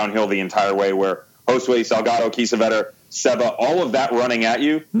running downhill the entire way, where Josue, Salgado, Kiesewetter, Seba, all of that running at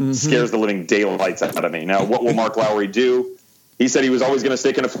you scares the living daylights out of me. Now, what will Mark Lowry do? He said he was always going to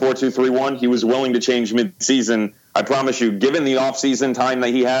stick in a 4-2-3-1. He was willing to change mid-season. I promise you, given the off-season time that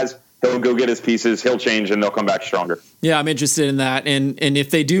he has, he'll go get his pieces, he'll change, and they'll come back stronger. Yeah, I'm interested in that. And if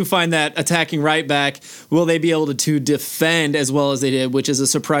they do find that attacking right back, will they be able to defend as well as they did, which is a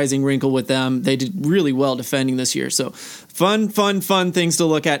surprising wrinkle with them. They did really well defending this year. So fun things to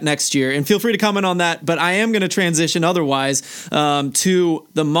look at next year. And feel free to comment on that. But I am going to transition otherwise to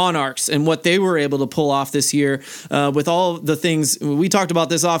the Monarchs and what they were able to pull off this year with all the things. We talked about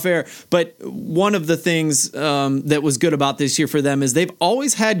this off air, but one of the things that was good about this year for them is they've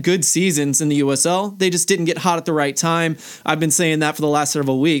always had good seasons in the USL. They just didn't get hot at the right time. I've been saying that for the last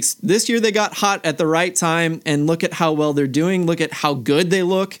several weeks. This year they got hot at the right time, and look at how well they're doing. Look at how good they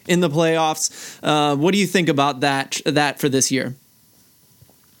look in the playoffs. What do you think about that for this year?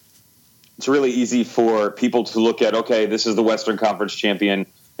 It's really easy for people to look at, okay, this is the Western Conference champion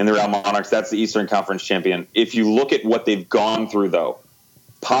and the Real Monarchs. That's the Eastern Conference champion. If you look at what they've gone through, though,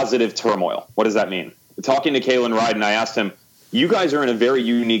 positive turmoil. What does that mean? Talking to Kalen Ryden, I asked him, you guys are in a very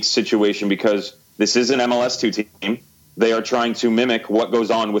unique situation because this is an MLS2 team. They are trying to mimic what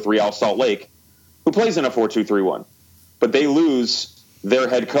goes on with Real Salt Lake, who plays in a 4-2-3-1. But they lose their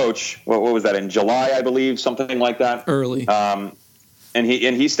head coach, what was that, in July, I believe, something like that? Early. And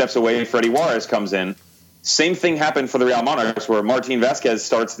he steps away. Freddie Juarez comes in. Same thing happened for the Real Monarchs, where Martin Vasquez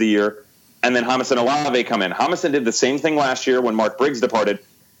starts the year, and then James and Olave come in. James did the same thing last year when Mark Briggs departed.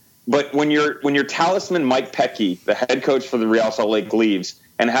 But when your talisman Mike Petke, the head coach for the Real Salt Lake, leaves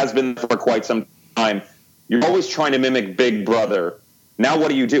and has been for quite some time, you're always trying to mimic Big Brother. Now what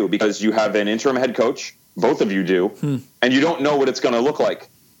do you do? Because you have an interim head coach, both of you do, and you don't know what it's going to look like.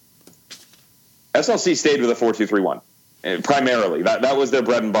 SLC stayed with a 4-2-3-1, primarily. That was their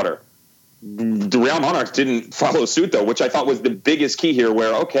bread and butter. The Real Monarchs didn't follow suit, though, which I thought was the biggest key here,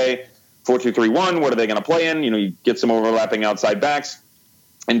 where, okay, 4-2-3-1, what are they going to play in? You get some overlapping outside backs.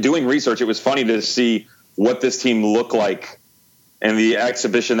 And doing research, it was funny to see what this team looked like in the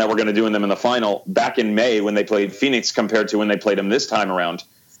exhibition that we're going to do in them in the final back in May when they played Phoenix compared to when they played them this time around.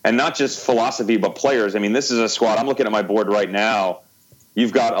 And not just philosophy, but players. I mean, this is a squad. I'm looking at my board right now.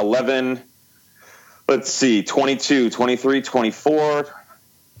 You've got 11, 22, 23, 24,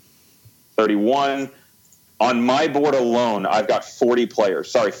 31. On my board alone, I've got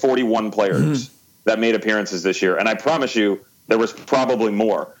 41 players that made appearances this year. And I promise you, there was probably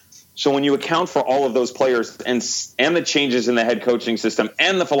more. So when you account for all of those players and the changes in the head coaching system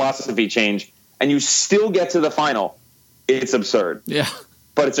and the philosophy change, and you still get to the final, it's absurd. Yeah.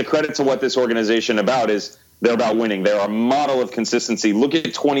 But it's a credit to what this organization is they're about winning. They're a model of consistency. Look at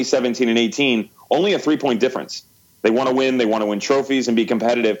 2017 and 18, only a 3-point difference. They want to win. They want to win trophies and be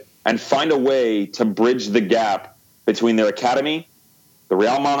competitive and find a way to bridge the gap between their academy, the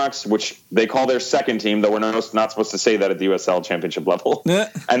Real Monarchs, which they call their second team, though we're not supposed to say that at the USL championship level,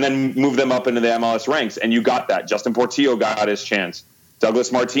 and then move them up into the MLS ranks. And you got that. Justin Portillo got his chance.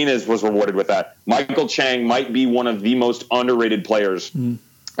 Douglas Martinez was rewarded with that. Michael Chang might be one of the most underrated players in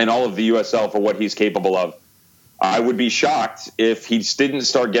all of the USL for what he's capable of. I would be shocked if he didn't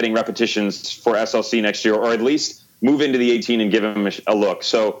start getting repetitions for SLC next year, or at least move into the 18 and give him a look.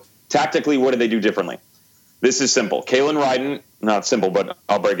 So tactically, what do they do differently? This is simple. Kalen Ryden, not simple, but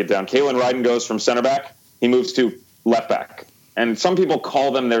I'll break it down. Kalen Ryden goes from center back. He moves to left back. And some people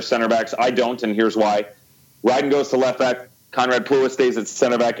call them their center backs. I don't, and here's why. Ryden goes to left back. Conrad Plua stays at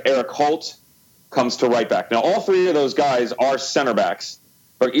center back. Eric Holt comes to right back. Now, all three of those guys are center backs.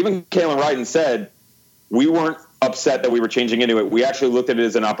 But even Kalen Ryden said, we weren't upset that we were changing into it. We actually looked at it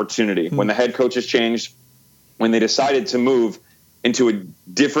as an opportunity. When the head coaches changed, when they decided to move into a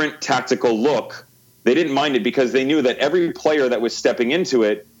different tactical look, they didn't mind it because they knew that every player that was stepping into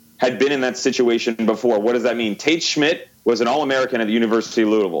it had been in that situation before. What does that mean? Tate Schmidt was an All-American at the University of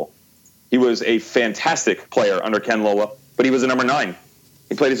Louisville. He was a fantastic player under Ken Lola, but he was a number 9.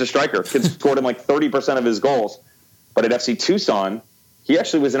 He played as a striker. Kid scored him like 30% of his goals. But at FC Tucson, he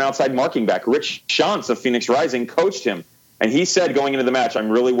actually was an outside marking back. Rich Shantz of Phoenix Rising coached him. And he said going into the match, I'm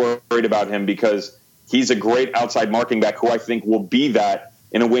really worried about him because he's a great outside marking back who I think will be that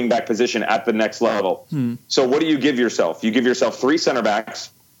in a wing-back position at the next level. So what do you give yourself? You give yourself 3 center backs,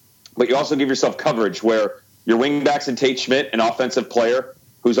 but you also give yourself coverage where your wing-backs and Tate Schmidt, an offensive player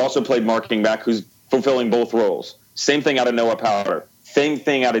who's also played marking back, who's fulfilling both roles. Same thing out of Noah Powder. Same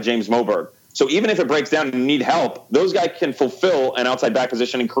thing out of James Moberg. So even if it breaks down and you need help, those guys can fulfill an outside back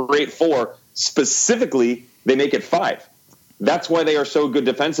position and create 4. Specifically, they make it 5. That's why they are so good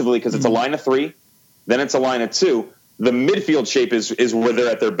defensively, because it's a line of 3, then it's a line of 2. The midfield shape is where they're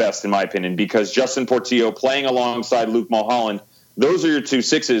at their best, in my opinion, because Justin Portillo playing alongside Luke Mulholland, those are your 2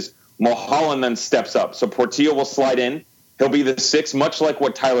 6s. Mulholland then steps up. So Portillo will slide in. He'll be the 6, much like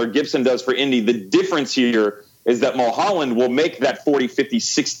what Tyler Gibson does for Indy. The difference here is that Mulholland will make that 40, 50,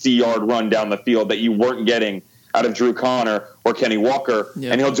 60-yard run down the field that you weren't getting out of Drew Connor or Kenny Walker,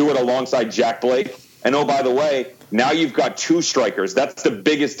 and he'll do it alongside Jack Blake. And, oh, by the way, now you've got 2 strikers. That's the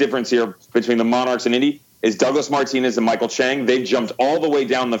biggest difference here between the Monarchs and Indy. Is Douglas Martinez and Michael Chang. They've jumped all the way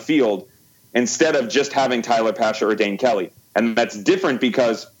down the field instead of just having Tyler Pasha or Dane Kelly. And that's different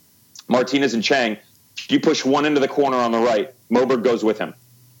because Martinez and Chang, you push one into the corner on the right, Moberg goes with him.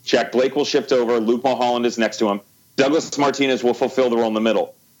 Jack Blake will shift over. Luke Mulholland is next to him. Douglas Martinez will fulfill the role in the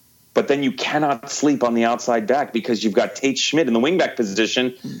middle. But then you cannot sleep on the outside back because you've got Tate Schmidt in the wingback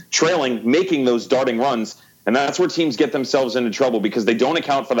position, trailing, making those darting runs. And that's where teams get themselves into trouble because they don't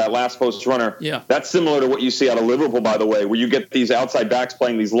account for that last post runner. Yeah. That's similar to what you see out of Liverpool, by the way, where you get these outside backs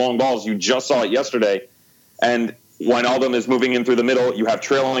playing these long balls. You just saw it yesterday. And Wijnaldum is moving in through the middle. You have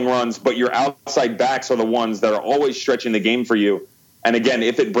trailing runs, but your outside backs are the ones that are always stretching the game for you. And again,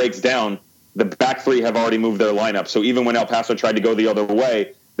 if it breaks down, the back 3 have already moved their lineup. So even when El Paso tried to go the other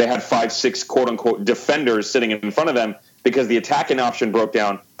way, they had 5, 6 quote-unquote defenders sitting in front of them because the attacking option broke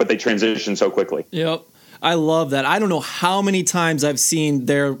down, but they transitioned so quickly. Yep. I love that. I don't know how many times I've seen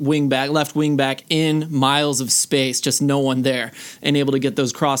their left wing back in miles of space, just no one there, and able to get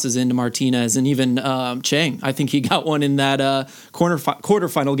those crosses into Martinez and even Chang. I think he got one in that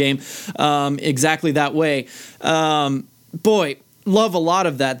quarterfinal game exactly that way. Boy, love a lot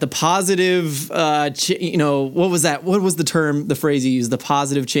of that. The positive, what was that? What was the phrase you used? The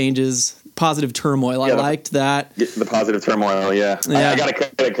positive changes. Positive turmoil. I liked that. The positive turmoil, yeah. I got to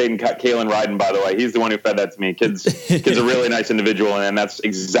credit Kalen Ryden, by the way. He's the one who fed that to me. Kid's a really nice individual, and that's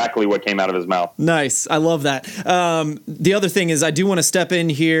exactly what came out of his mouth. Nice. I love that. The other thing is I do want to step in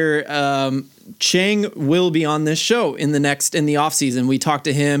here. Chang will be on this show in the off season. We talked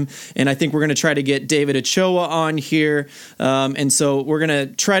to him, and I think we're going to try to get David Ochoa on here. And so we're going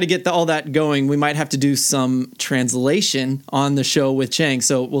to try to get all that going. We might have to do some translation on the show with Chang.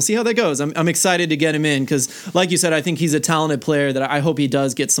 So we'll see how that goes. I'm excited to get him in because, like you said, I think he's a talented player that I hope he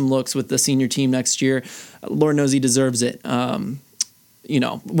does get some looks with the senior team next year. Lord knows he deserves it. When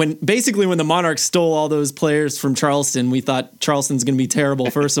the Monarchs stole all those players from Charleston, we thought Charleston's going to be terrible,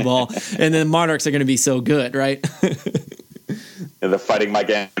 first of all, and then Monarchs are going to be so good, right? The Fighting Mike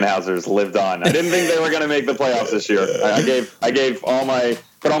Anhausers lived on. I didn't think they were going to make the playoffs this year. I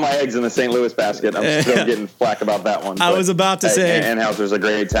put all my eggs in the St. Louis basket. I'm still getting flack about that one. I was about to say Anhauser's a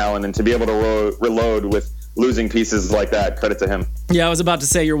great talent, and to be able to reload with losing pieces like that, credit to him. Yeah, I was about to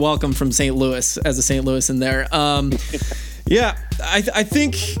say you're welcome from St. Louis as a St. Louis in there. Yeah, I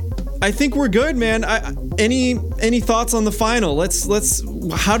think we're good, man. Any thoughts on the final? Let's.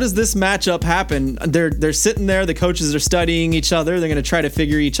 How does this matchup happen? They're sitting there. The coaches are studying each other. They're going to try to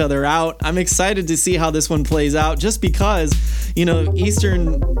figure each other out. I'm excited to see how this one plays out. Just because,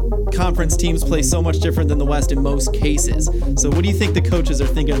 Eastern Conference teams play so much different than the West in most cases. So, what do you think the coaches are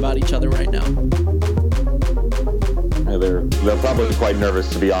thinking about each other right now? They're probably quite nervous,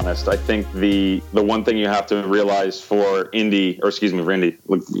 to be honest. I think the one thing you have to realize for Indy, a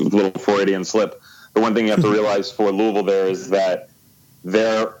little Freudian slip. The one thing you have to realize for Louisville there is that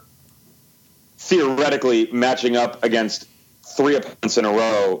they're theoretically matching up against 3 opponents in a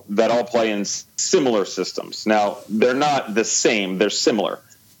row that all play in similar systems. Now, they're not the same. They're similar.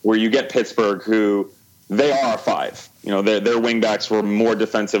 Where you get Pittsburgh, who they are 5. Their wingbacks were more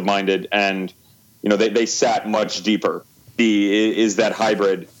defensive minded, and they sat much deeper. Is that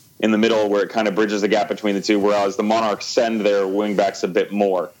hybrid in the middle where it kind of bridges the gap between the two, whereas the Monarchs send their wingbacks a bit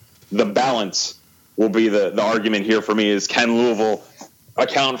more. The balance will be the argument here for me is, can Louisville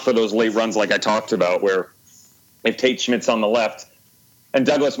account for those late runs like I talked about, where if Tate Schmidt's on the left and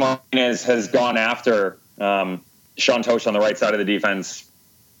Douglas Martinez has gone after Sean Tosh on the right side of the defense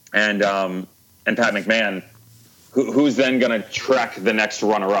and Pat McMahon, who's then going to track the next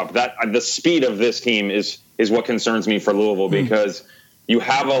runner-up? The speed of this team is what concerns me for Louisville, because you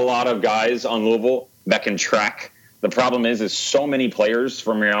have a lot of guys on Louisville that can track. The problem is so many players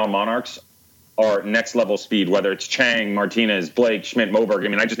from Real Monarchs are next-level speed, whether it's Chang, Martinez, Blake, Schmidt, Moberg. I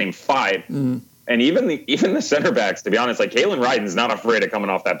mean, I just named 5. And even the center backs, to be honest, like Kalen Ryden's not afraid of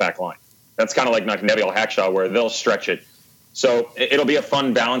coming off that back line. That's kind of like Neville Hackshaw, where they'll stretch it. So it'll be a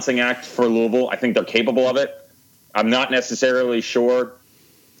fun balancing act for Louisville. I think they're capable of it. I'm not necessarily sure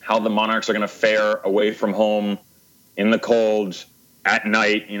how the Monarchs are going to fare away from home in the cold at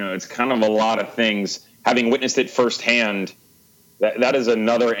night. It's kind of a lot of things. Having witnessed it firsthand, that is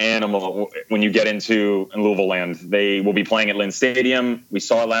another animal when you get into Louisville land. They will be playing at Lynn Stadium. We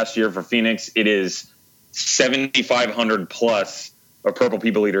saw it last year for Phoenix. It is 7,500 plus of Purple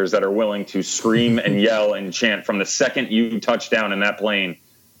People Eaters that are willing to scream and yell and chant from the second you touch down in that plane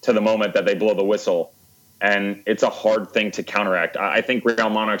to the moment that they blow the whistle. And it's a hard thing to counteract. I think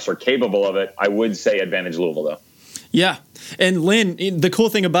Real Monarchs are capable of it. I would say advantage Louisville, though. Yeah. And Lynn, the cool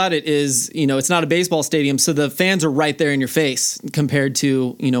thing about it is, it's not a baseball stadium, so the fans are right there in your face compared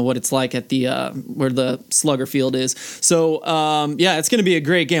to, what it's like at the where the Slugger Field is. So, it's going to be a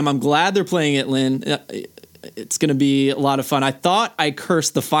great game. I'm glad they're playing at Lynn. It's going to be a lot of fun. I thought I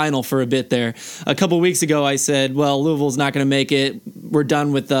cursed the final for a bit there. A couple weeks ago, I said, well, Louisville's not going to make it. We're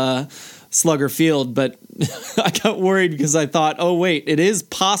done with Slugger Field, but I got worried because I thought, oh wait, it is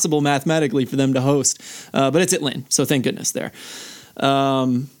possible mathematically for them to host, but it's at Lynn, so thank goodness there.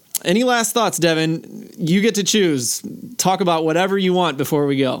 Any last thoughts, Devon? You get to choose. Talk about whatever you want before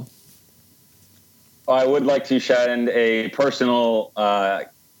we go. I would like to send a personal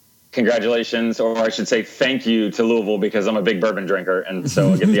congratulations, or I should say thank you to Louisville, because I'm a big bourbon drinker, and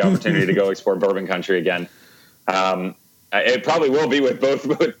so I get the opportunity to go explore bourbon country again. It probably will be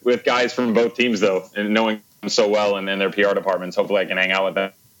with guys from both teams, though, and knowing them so well and their PR departments. Hopefully, I can hang out with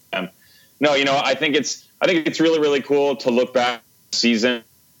them. No, I think it's really, really cool to look back at the season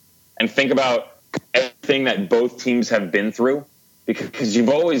and think about everything thing that both teams have been through, because you've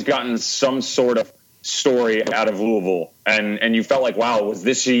always gotten some sort of story out of Louisville, and you felt like, wow, was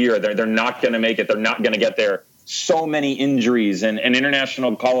this a year? They're not going to make it. They're not going to get there. So many injuries and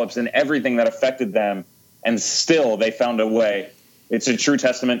international call-ups and everything that affected them, and still they found a way. It's a true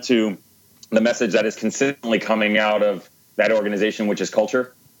testament to the message that is consistently coming out of that organization, which is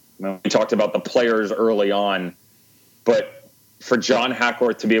culture. We talked about the players early on, but for John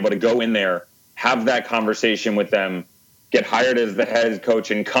Hackworth to be able to go in there, have that conversation with them, get hired as the head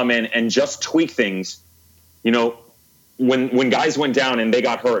coach, and come in and just tweak things. You know, when guys went down and they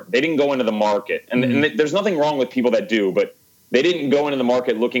got hurt, they didn't go into the market. And there's nothing wrong with people that do, but they didn't go into the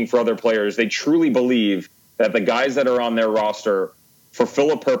market looking for other players. They truly believe that the guys that are on their roster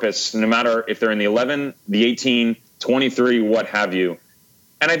fulfill a purpose, no matter if they're in the 11, the 18, 23, what have you.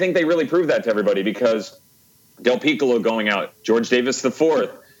 And I think they really proved that to everybody, because Del Piccolo going out, George Davis IV,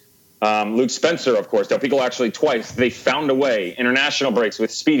 Luke Spencer, of course, Del Piccolo actually twice. They found a way, international breaks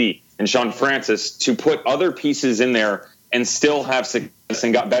with Speedy and Sean Francis, to put other pieces in there and still have success,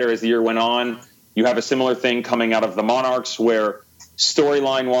 and got better as the year went on. You have a similar thing coming out of the Monarchs, where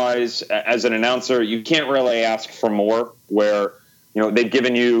storyline-wise, as an announcer, you can't really ask for more, where, you know, they've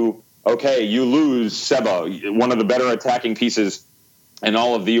given you, okay, you lose Seba, one of the better attacking pieces in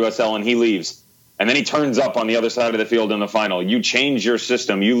all of the USL, and he leaves. And then he turns up on the other side of the field in the final. You change your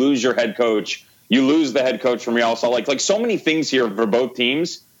system. You lose your head coach. You lose the head coach from Real Salt Lake. Like, so many things here for both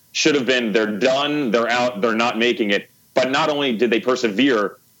teams should have been, they're done, they're out, they're not making it. But not only did they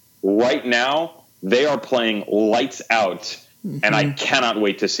persevere, right now they are playing lights out. And I cannot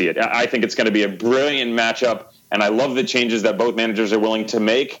wait to see it. I think it's going to be a brilliant matchup. And I love the changes that both managers are willing to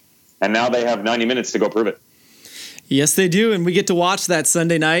make. And now they have 90 minutes to go prove it. Yes, they do, and we get to watch that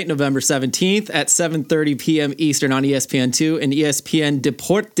Sunday night, November 17th at 7:30 p.m. Eastern on ESPN2 and ESPN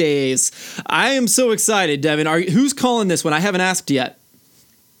Deportes. I am so excited, Devon. Who's calling this one? I haven't asked yet.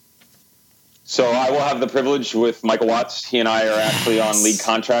 So I will have the privilege with Michael Watts. He and I are actually on league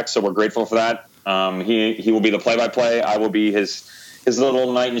contracts, so we're grateful for that. He will be the play-by-play. I will be his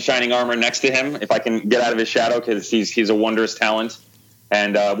little knight in shining armor next to him, if I can get out of his shadow, because he's a wondrous talent.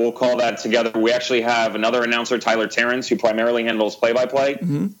 And we'll call that together. We actually have another announcer, Tyler Terrence, who primarily handles play-by-play.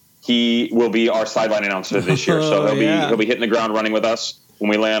 Mm-hmm. He will be our sideline announcer this year. So he'll be hitting the ground running with us when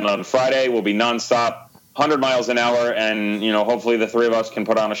we land on Friday. We'll be nonstop, 100 miles an hour. And, you know, hopefully the three of us can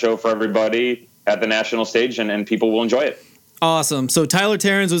put on a show for everybody at the national stage, and people will enjoy it. Awesome. So Tyler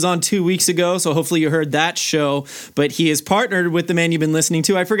Terrence was on 2 weeks ago, so hopefully you heard that show. But he is partnered with the man you've been listening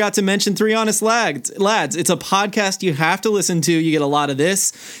to. I forgot to mention Three Honest Lads. It's a podcast you have to listen to. You get a lot of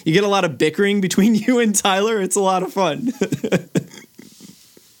this. You get a lot of bickering between you and Tyler. It's a lot of fun.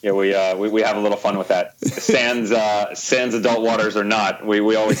 Yeah, we have a little fun with that. Sans adult waters or not,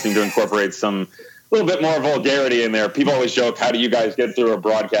 we always seem to incorporate some little bit more vulgarity in there. People always joke, how do you guys get through a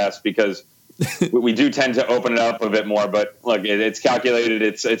broadcast? Because we do tend to open it up a bit more, but look, it's calculated.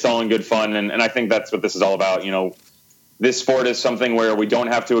 It's all in good fun. And I think that's what this is all about. You know, this sport is something where we don't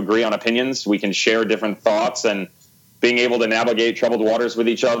have to agree on opinions. We can share different thoughts, and being able to navigate troubled waters with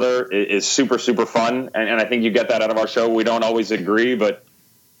each other is super, super fun. And I think you get that out of our show. We don't always agree, but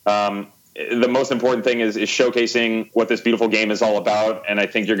the most important thing is showcasing what this beautiful game is all about. And I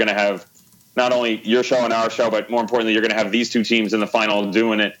think you're going to have not only your show and our show, but more importantly, you're going to have these two teams in the final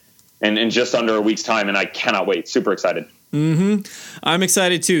doing it in just under a week's time, and I cannot wait. Super excited. I'm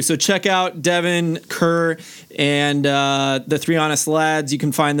excited too. So check out Devon, Kerr, and the Three Honest Lads. You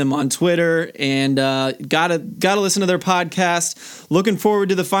can find them on Twitter, and gotta listen to their podcast. Looking forward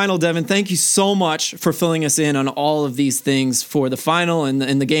to the final, Devon. Thank you so much for filling us in on all of these things for the final and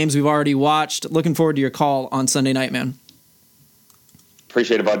the games we've already watched. Looking forward to your call on Sunday night, man.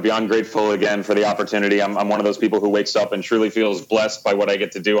 Appreciate it, bud. Beyond grateful again for the opportunity. I'm one of those people who wakes up and truly feels blessed by what I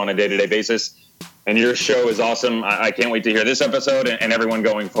get to do on a day-to-day basis. And your show is awesome. I can't wait to hear this episode and everyone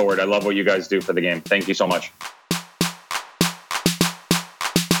going forward. I love what you guys do for the game. Thank you so much.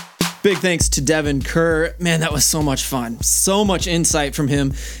 Big thanks to Devon Kerr. Man, that was so much fun. So much insight from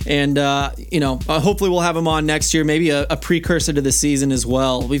him. And, hopefully we'll have him on next year, maybe a precursor to the season as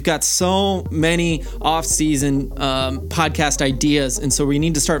well. We've got so many off-season podcast ideas, and so we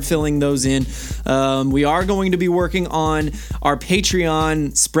need to start filling those in. We are going to be working on our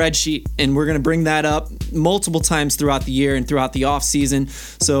Patreon spreadsheet, and we're going to bring that up multiple times throughout the year and throughout the off-season.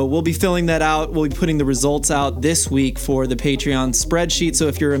 So we'll be filling that out. We'll be putting the results out this week for the Patreon spreadsheet. So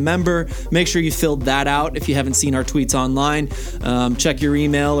if you're a member, make sure you filled that out. If you haven't seen our tweets online, check your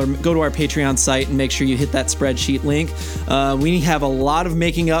email or go to our Patreon site and make sure you hit that spreadsheet link. We have a lot of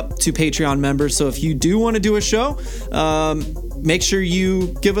making up to Patreon members, so if you do want to do a show, make sure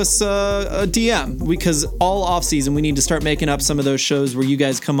you give us a DM, because all off season we need to start making up some of those shows where you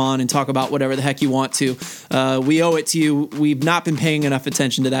guys come on and talk about whatever the heck you want to. We owe it to you. We've not been paying enough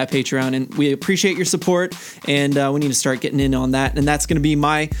attention to that Patreon, and we appreciate your support, and we need to start getting in on that. And that's going to be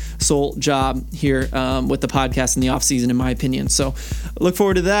my sole job here with the podcast in the off season, in my opinion. So look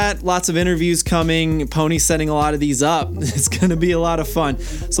forward to that. Lots of interviews coming. Pony's setting a lot of these up. It's going to be a lot of fun.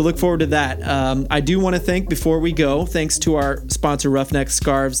 So look forward to that. I do want to thank, before we go, thanks to our sponsor, Roughneck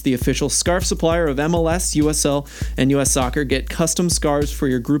Scarves, the official scarf supplier of MLS, USL, and US Soccer. Get custom scarves for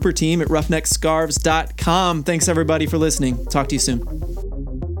your group or team at roughneckscarves.com. Thanks everybody for listening. Talk to you soon.